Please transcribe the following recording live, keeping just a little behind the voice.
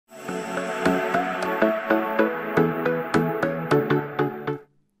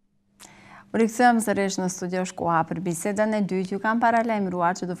Rikëthem sërish në studio shkoha për bisedën e dytë. Ju kam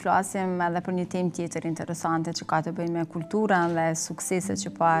paralajmëruar që do flasim edhe për një temë tjetër interesante që ka të bëjë me kulturën dhe sukseset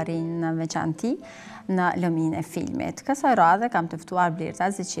që po arrin në veçanti në lëmin e filmit. Kësaj radhe kam të ftuar Blerta,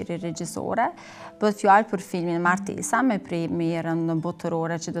 zeqiri regjisore, bëhet fjalë për filmin Martesa me premierën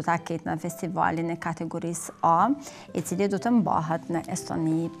botërore që do ta ketë në festivalin e kategorisë A, i cili do të mbahet në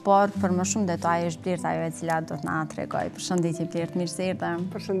Estoni. Por për më shumë detaje është Blerta ajo e cila do të na tregoj. Përshëndetje Blertë, mirë se erdhe.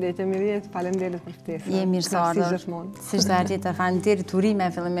 Përshëndetje Mirjet, faleminderit për ftesën. Je mirë se ardhur. Si çdo herë faleminderit urime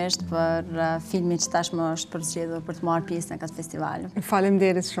fillimisht për filmin që tashmë është përzgjedhur për të marrë pjesë në këtë festival.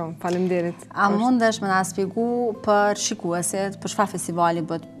 Faleminderit shumë, faleminderit. A mundesh më na shpjegu për shikuesit, për çfarë festivali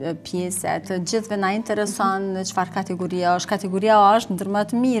bëhet pjesë, të gjithëve na intereson në çfarë kategoria është. Kategoria A është ndër më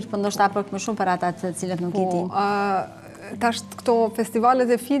të mirë, por ndoshta pak më shumë për ata të cilët nuk e dinë. Tash këto festivalet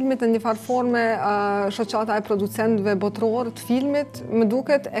e filmit në një farë forme shoqata e producentëve botëror të filmit, më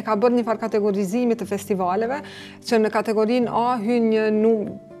duket e ka bërë një farë kategorizimi të festivaleve, që në kategorinë A hyn një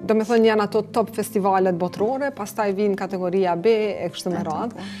do me thënë janë ato top festivalet botërore, pastaj vinë kategoria B e kështu me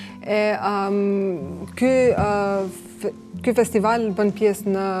radhë. Ky festival bën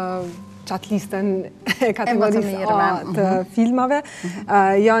pjesë në qatë listën e kategorisë A të filmave.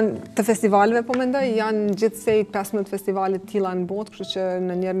 Të festivaleve, po mendoj, janë gjithsej 15 festivalet tilla në botë, kështu që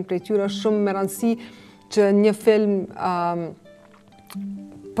në njërin prej tyre është shumë me rëndësi që një film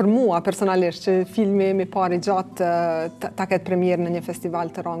për mua personalisht që filmi mi pari gjatë ta ketë premierë në një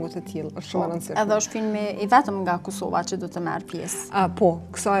festival të rangut të tillë, është shumë e rëndësishme. Edhe është filmi i vetëm nga Kosova që do të merr pjesë. Po,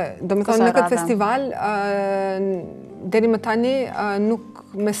 do me thonë në këtë festival deri më tani nuk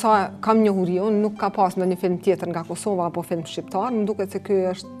me sa kam njohuri unë, nuk ka pas ndonjë film tjetër nga Kosova apo film shqiptar, më duket se ky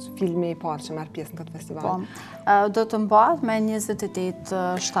është filmi i parë që merr pjesë në këtë festival. Do të mbahet me 28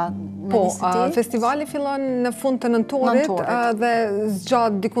 Po, festivali fillon në fund të nëntorit dhe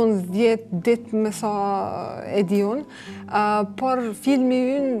zgjat dikun 10 ditë me sa e di unë, por filmi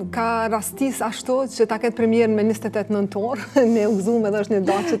ynë ka rastis ashtu që ta ketë premierën me 28 nëntor, ne u gëzuam edhe është një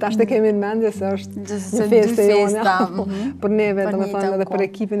datë që tash të kemi në mendje se është një festë e jona për neve, domethënë edhe për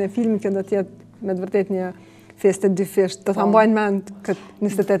ekipin e filmit që do të jetë me të vërtetë një festë dy fisht, do ta mbajnë mend këtë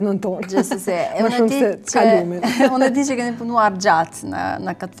 28 nëntor. Gjithsesi, unë e di që keni punuar gjatë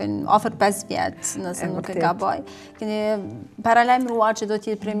në këtë film, afër 5 vjet, nëse nuk e gaboj. Keni paralajmëruar që do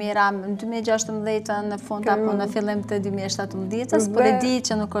të jetë premiera në 2016 në fund apo në fillim të 2017-s, por e di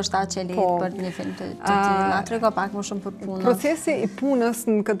që nuk është aq e lehtë për një film të tillë. Na trego pak më shumë për punën. Procesi i punës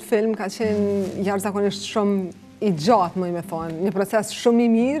në këtë film ka qenë jashtëzakonisht shumë i gjatë, më me thonë, një proces shumë i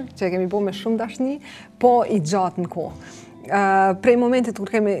mirë, që kemi bërë me shumë dashni, po i gjatë në kohë. Prej momentit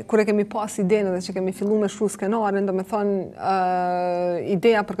kur e kemi pas idenë dhe që kemi fillu me shkruaj skenarin, do me thonë,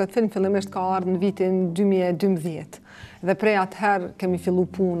 ideja për këtë film fillimisht ka ardhur në vitin 2012. Dhe prej atëherë kemi fillu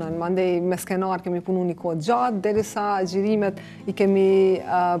punën, mandej me skenar kemi punu një kohë gjatë, derisa xhirimet i kemi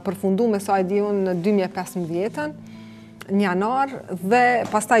përfundu me sa e di unë në 2015-ën. Në janar, dhe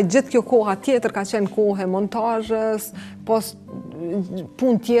pastaj gjithë kjo koha tjetër ka qenë kohë e montazhës,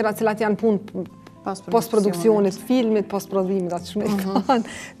 punë tjera, cilat janë punë post-produksionit të filmit, post-prodhimit atë shumë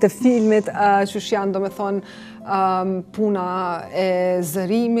të filmit, që janë, do me thonë, puna e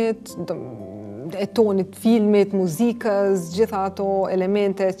zërimit, e tonit filmit, muzikës, gjitha ato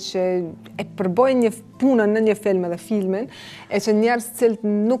elemente që e përbojnë një punën në një film edhe filmin, e që njerëz cilët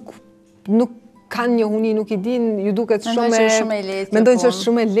nuk kanë një huni, nuk i din, ju duket shumë e lehtë. Mendojnë që është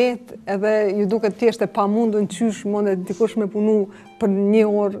shumë e lehtë, edhe ju duket thjesht e pamundur qysh mundet dikush me punu për 1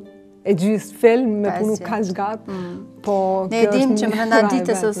 orë e gjysmë film, me punu kaq gjatë. Ne e dim që brenda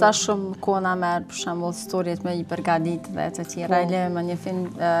ditës se sa shumë kohë na merr për shembull historiet me i përgatit dhe të tjera. E lëmë me një film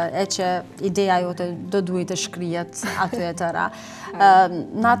e që ideja jote do duhet të shkrihet aty e tëra.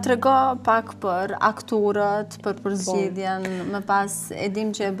 Na trego pak për aktorët, për përzgjedhjen, më pas e dim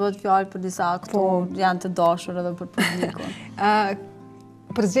që e bëhet fjalë për disa aktorë janë të dashur edhe për publikun.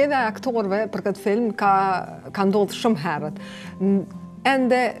 Përzgjedhja e aktorëve për këtë film ka ndodhur shumë herët.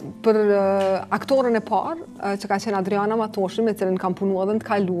 Ende për aktorën e parë, që ka qenë Adriana Matoshi, me cilën kam punu edhe në të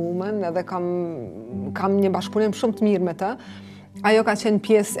kaluamën, edhe kam një bashkëpunim shumë të mirë me të, ajo ka qenë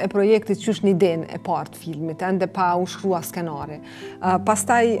pjesë e projektit qysh një idenë e parë të filmit, ende pa u shkrua skenari.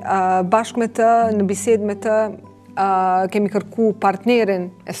 Pastaj, bashkë me të, në bisedë me të, kemi kërku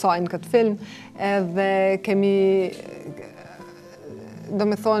partnerin e saj në këtë film, edhe kemi do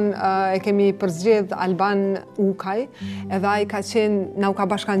me thonë, e kemi përzgjedh Alban Ukaj, edhe ai ka qenë, na u ka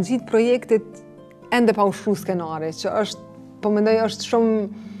bashkangjit projektit ende pa u shkruar skenari, që është, po mendoj është shumë,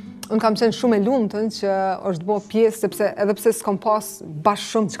 unë kam qenë shumë e lumtun që është bërë pjesë, sepse edhe pse s'kam pas bashkë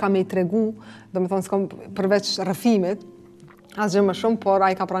shumë çka me i tregu, do me thonë s'kam përveç rrëfimit, asgjë më shumë, por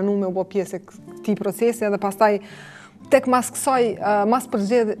ai ka pranuar me u bë pjesë e këtij procesi edhe pastaj tek mas kësaj, mas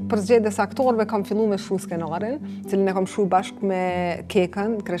përzgjedhjes aktorëve kam filluar me shkruaj skenarin, cilin e kam shkruar bashkë me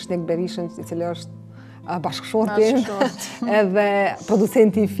Kekën, Kreshnik Berishën, i cili është bashkëshorti im, edhe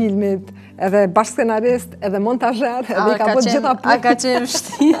producenti i filmit, edhe bashkëskenarist, edhe montazher, edhe i ka bërë gjitha punë. A ka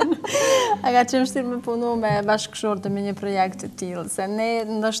qenë vështirë me punu me bashkëshortë me një projekt të tillë, se ne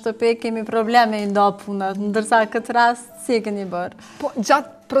në shtëpi kemi probleme i ndo punët, ndërsa këtë rast si e keni bërë? Po,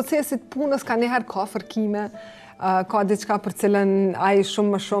 gjatë procesit punës ka njëherë ka fërkime, ka diçka për cilën ai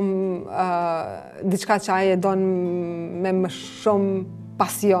shumë më shumë, diçka që ai e don me më shumë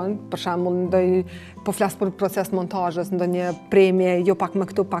pasion, për shembull, po flas për proces montazhës, ndonjë premje, jo pak më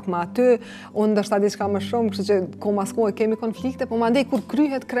këtu, pak më aty, unë ndoshta diçka më shumë, kështu që kohë mas kohë kemi konflikte, po mandej kur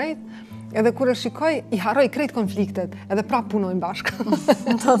kryhet krejt, edhe kur e shikoj, i harroj krejt konfliktet, edhe prap punojmë bashkë.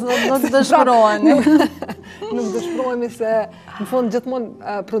 Nuk dëshpëroheni. Nuk dëshpërohemi se në fund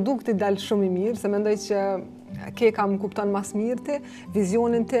gjithmonë produkti dal shumë i mirë, se mendoj që Keka më kupton mas mirë ti,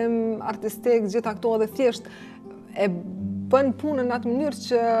 vizionin tim artistik, gjitha këto edhe thjesht e bën punën në atë mënyrë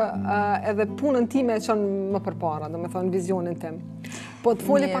që edhe punën time e çon më përpara, domethënë vizionin tim. Po të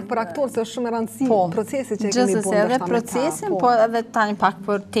foli pak për aktorë, se është shumë e rëndësishme procesi që e kemi bërë. Edhe procesin, po edhe tani pak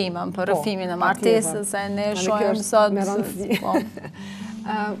për temën, për rrëfimin e martesës, se ne shohim sot. Me rëndësi.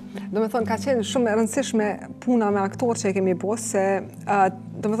 Domethënë ka qenë shumë e rëndësishme puna me aktorë që e kemi bërë, se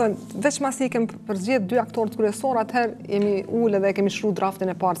domethënë veç masi i kemi përzgjedhur 2 aktorë kryesorë, atëherë jemi ulë dhe kemi shkruar draftin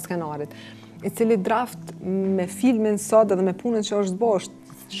e parë të skenarit, i cili draft me filmin sot edhe me punën që është bërë është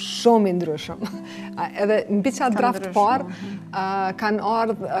shumë i ndryshëm. Edhe mbi çat draft parë kanë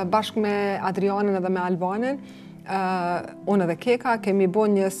ardhur bashkë me Adrianën edhe me Albanin, unë edhe Keka kemi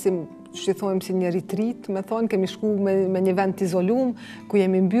bërë një si thojmë si një retreat, me thonë, kemi shku me një vend të izolum, ku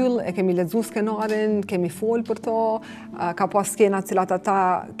jemi mbyll, e kemi lexuar skenarin, kemi fol për to, ka pas skena cilat ata,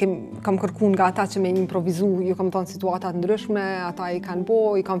 kam kërkuar nga ata që me improvizu, ju kam thonë situatat ndryshme, ata i kanë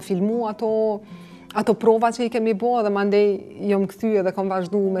bo, i kam filmu ato prova që i kemi bo, dhe mandej jom kthy edhe kam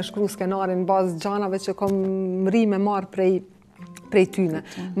vazhdu me shkru skenarin bazë gjanave që kam rri me marë prej tyne.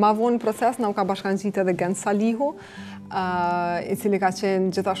 Ma vonë proces na u ka bashkangjit edhe Gent Salihu, i cili ka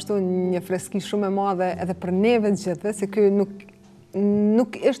qenë gjithashtu një freski shumë e madhe edhe për neve të gjithëve, se ky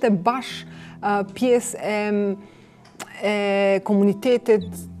nuk ishte pjesë e komunitetit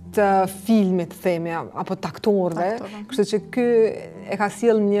të filmit, themi, apo të aktorëve, kështu që ky e ka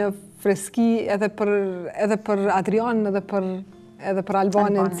sjell një freski edhe për Adrian, edhe për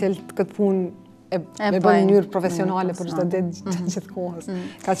Albanin, cilët këtë punë e bën në mënyrë profesionale për çdo ditë gjithë kohës.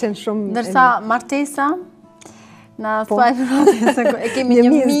 Ka qenë shumë. Ndërsa martesa na thuaj për e kemi një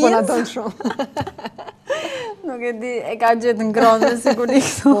miz, po na don shumë. Nuk e di, e ka gjetë në gronë me siguri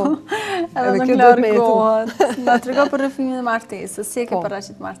këtu. Edhe nuk largohet. Na trego për rrëfimin e martesës, si e ke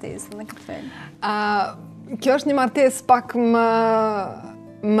paraqit martesën në këtë film? Kjo është një martesë pak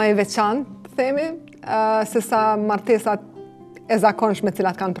më e veçantë, themi, se sa martesat e zakonshme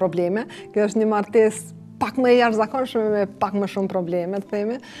cilat kanë probleme. Kjo është një martesë pak më e jashtëzakonshme me pak më shumë probleme, të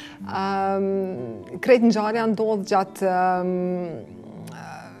themi. Krejt ngjarja ndodh gjatë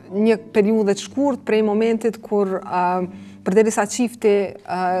një periudhe të shkurt prej momentit kur përderisa çifti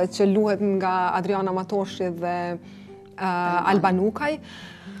që luhet nga Adriana Matoshi dhe Albanukaj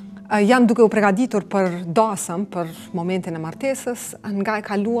janë duke u përgatitur për dasëm, për momentin e martesës, nga e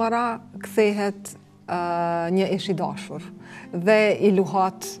kaluara kthehet një ish i dashur dhe i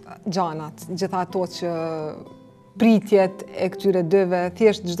luhat gjanat, gjitha ato që pritjet e këtyre dyve,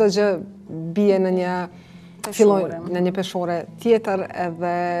 thjesht çdo gjë bie në një peshore tjetër,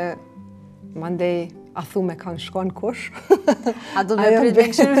 edhe mandej a thu me kanë shkon kush. A do me prit me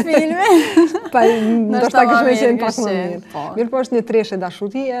këshirë filmi? Pa, ndoshta këshme qenë pak më mirë. Mirë po është një treshe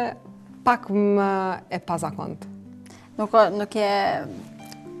dashurie, pak më e pazakont. Nuk e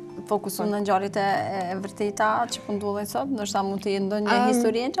fokusu në ngjarjet e vërteta që po ndodhin sot, ndoshta mund të jetë ndonjë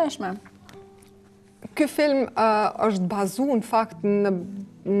histori e ngjashme. Ky film është bazuar në fakt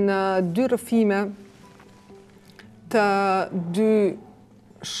në 2 rrëfime të 2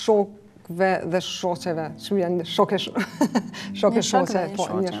 shokëve dhe shoqeve, që janë shoqe, po,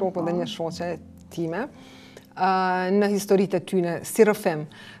 një shoku dhe një shoqe time, në historitë e tyre si rrëfim.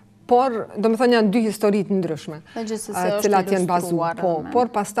 Por, do me thënë, janë 2 historitë ndryshme, cilat janë bazuar. Por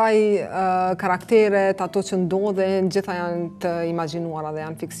pastaj karakteret, ato që ndodhen, gjitha janë të imagjinuara dhe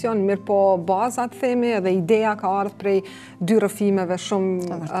janë fiksion, mirë po bazat, themi, edhe ideja ka ardhur prej 2 rrëfimeve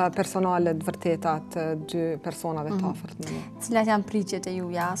shumë personale të vërteta të 2 personave të afërt me ne. Cilat janë pritjet e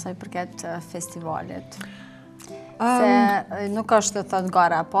juja sa i përket festivalit? Se nuk është të thënë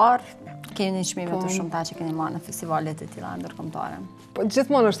gara e parë, Keni çmime të shumta që keni marrë në festivalet e tilla ndërkombëtare? Po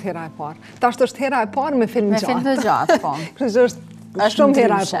gjithmonë është hera e parë. Tash është hera e parë me film gjatë. Me film të gjatë, po. Kështu është shumë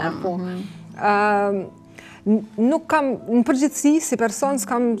hera e parë, po. Nuk kam, në përgjithësi, si person,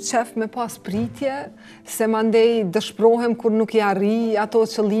 s'kam qef me pas pritje, se mandej dëshprohem kur nuk i arri ato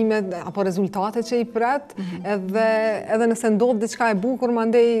qëllimet apo rezultate që i pret, edhe nëse ndodh diçka e bukur,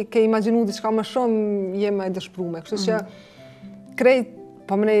 mandej ke imagjinu diçka më shumë, je më e dëshprume. Kështu që krejt,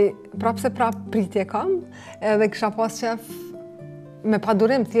 po mënej, prapë se prapë pritje kam, edhe kisha pas qef me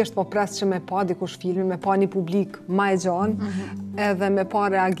padurim thjesht po pres që me pa dikush filmin, me pa një publik ma e gjanë, edhe me pa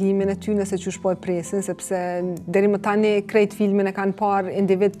reagimin e ty nëse qysh po e presin, sepse deri më tani krejt filmin e kanë par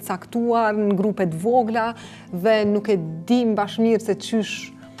individ caktuar në grupet vogla dhe nuk e dim bashmirë se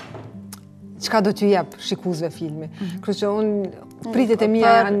qka do t'ju jep shikuesve filmi. Kështu që unë pritet e mia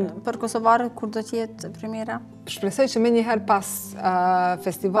janë... Për Kosovarët, kur do t'jetë premiera? Shpresoj që me njëherë pas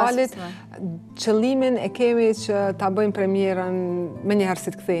festivalit, qëllimin e kemi që ta bëjmë premierën me njëherë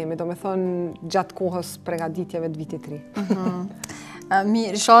si të kthehemi, do me thonë gjatë kohës pregaditjeve të vitit të ri.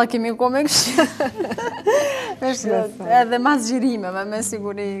 Mirë, shoha kemi ko me kështë. Edhe mas gjërimeve, me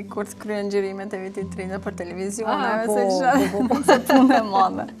siguri, kur të kryen gjërimet e vitit të ri në për televizion, se punë e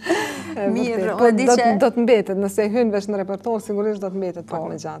madhe. Mirë, do të mbetet, nëse hynë vesh në repertor, sigurisht do të mbetet pak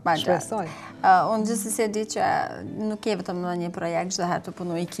me gjatë, shpresoj. Unë gjithsesi e di që nuk ke vetëm në një projekt çdo herë të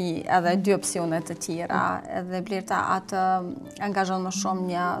punoj, ki edhe dy opsione të tjera, edhe Blerta atë angazhon më shumë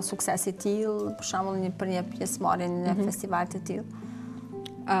një sukses i tillë, për shembull për një pjesëmarrje në festival të tillë.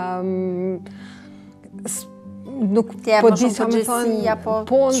 Nuk po di që më thonë,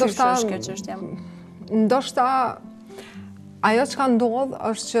 po ndoshta ajo që ka ndodhë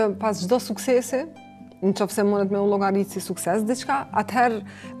është që pas çdo suksesi, në qoftë se mundet me u llogaritë si sukses diçka, atëherë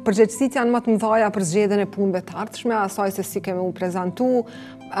përgjegjësitë janë më të mëdha për zgjedhjen e punëve të ardhshme, asaj se si kemi u prezantu,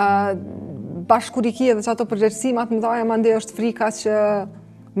 bashkë kur i ki edhe çato përgjegjësi më të mëdha, mandej është frika që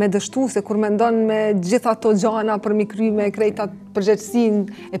me dështu, se kur mendon me gjitha ato gjana për mi kry me krejta përgjegjësin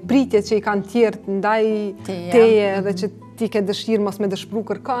e pritjet që i kanë tjertë ndaj teje dhe që ti ke dëshirë mos me dëshpru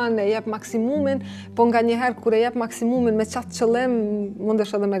kërkan, e jep maksimumin, po nga njëherë kur e jep maksimumin me qatë qëllim,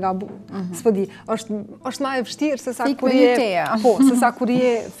 mundesh edhe me gabu. S'po di, është ma e vështirë se sa kur je, po, se sa kur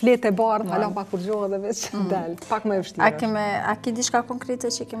je fletë e bardhë, hala pa kur gjohë dhe veç del, pak ma e vështirë. A ke diçka konkrete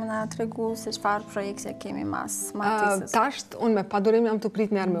që kemi na tregu se çfarë projekte kemi mas tisës? Tasht, unë me padurim jam të prit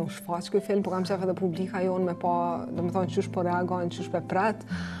njerë me u shfaq këj film, po kam qef edhe publika jonë me pa, do me thonë qysh po reagon, qysh pe pret.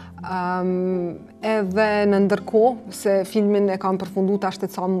 Edhe në ndërkohë, se filmin e kam përfundu tash e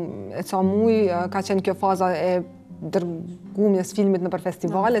ca muj, ka qenë kjo faza e dërgumjes filmit në për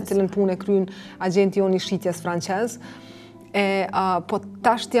festivale, cilën punë e kryen agenti jonë i shqitjes franqez. Po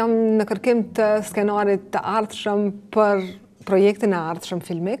tash jam në kërkim të skenarit të ardhshëm për projektin e ardhshëm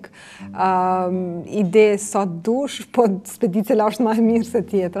filmik. Ide sa dush, po s'pe di cila është ma e mirë se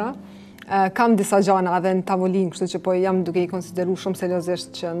tjetra. Kam disa gjana edhe në tavolinë, kështu që po jam duke i konsideru shumë seriozisht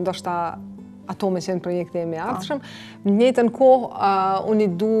që ndoshta ato me qenë projekte e me ardhshëm. Në njëjtën kohë, unë i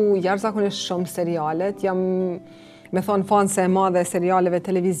du jashtëzakonisht shumë serialet. Jam, me thonë, fanse e madhe e serialeve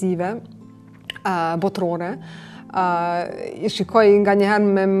televizive, botërore. I shikoj nga njëherë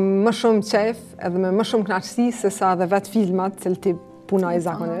me më shumë qef edhe me më shumë knaqësi se sa dhe vetë filmat cilë ti punoj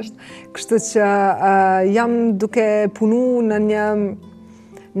zakonisht. Kështu që jam duke punu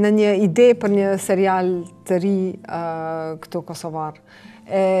në një ide për një serial të ri këtu Kosovar.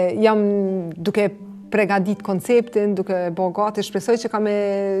 Jam duke pregadit konceptin, duke bo gati, shpresoj që kam e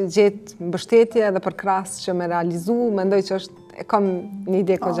gjetë mbështetje edhe për krahas që me realizu, mendoj që kam një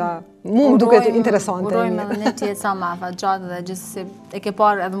ide këgja, mu më duke interesante. Urojmë edhe ne tjetë sa ma gjatë dhe gjithësi e ke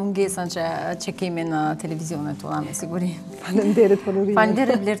parë edhe mungesën që kemi në televizionet tona me siguri. Falemderit për urinë.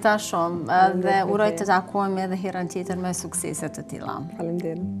 Falemderit Blerta shumë dhe uroj të takojmë edhe herën tjetër me sukseset të tilla.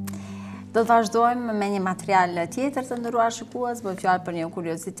 Falemderit. Do të vazhdojmë me një material tjetër të nderuar shikues, bëj fjalë për një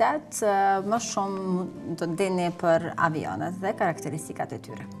kuriozitet, më shumë do të ndeni për avionet dhe karakteristikat e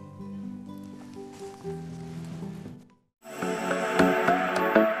tyre.